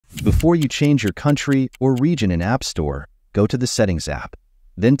Before you change your country or region in App Store, go to the Settings app.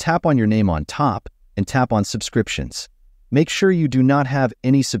 Then tap on your name on top and tap on Subscriptions. Make sure you do not have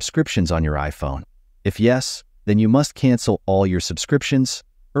any subscriptions on your iPhone. If yes, then you must cancel all your subscriptions,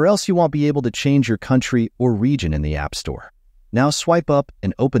 or else you won't be able to change your country or region in the App Store. Now swipe up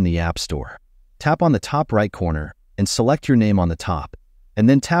and open the App Store. Tap on the top right corner and select your name on the top, and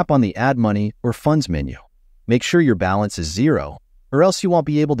then tap on the Add Money or Funds menu. Make sure your balance is 0, or else you won't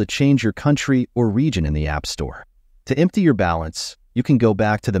be able to change your country or region in the App Store. To empty your balance, you can go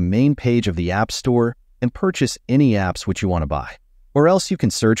back to the main page of the App Store and purchase any apps which you want to buy. Or else you can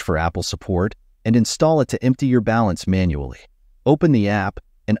search for Apple support and install it to empty your balance manually. Open the app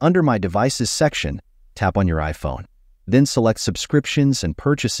and under My Devices section, tap on your iPhone. Then select Subscriptions and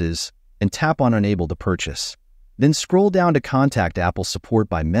Purchases and tap on Enable to Purchase. Then scroll down to contact Apple support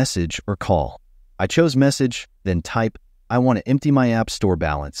by message or call. I chose message, then type, I want to empty my App Store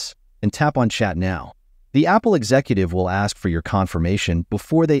balance, and tap on Chat Now. The Apple executive will ask for your confirmation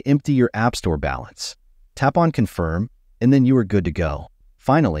before they empty your App Store balance. Tap on Confirm, and then you are good to go.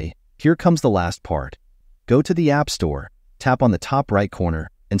 Finally, here comes the last part. Go to the App Store, tap on the top right corner,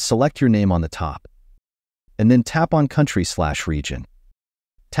 and select your name on the top. And then tap on Country/Region.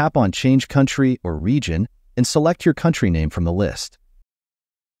 Tap on Change Country or Region, and select your country name from the list.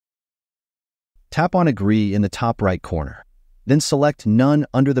 Tap on Agree in the top right corner. Then select None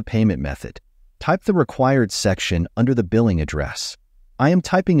under the payment method. Type the required section under the billing address. I am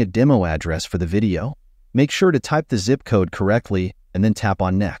typing a demo address for the video. Make sure to type the zip code correctly and then tap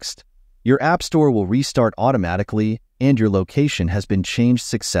on Next. Your App Store will restart automatically and your location has been changed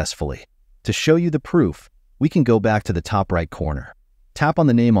successfully. To show you the proof, we can go back to the top right corner. Tap on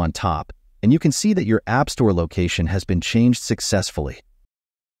the name on top and you can see that your App Store location has been changed successfully.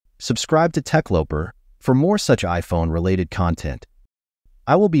 Subscribe to Techloper for more such iPhone-related content.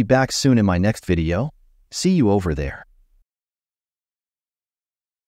 I will be back soon in my next video. See you over there.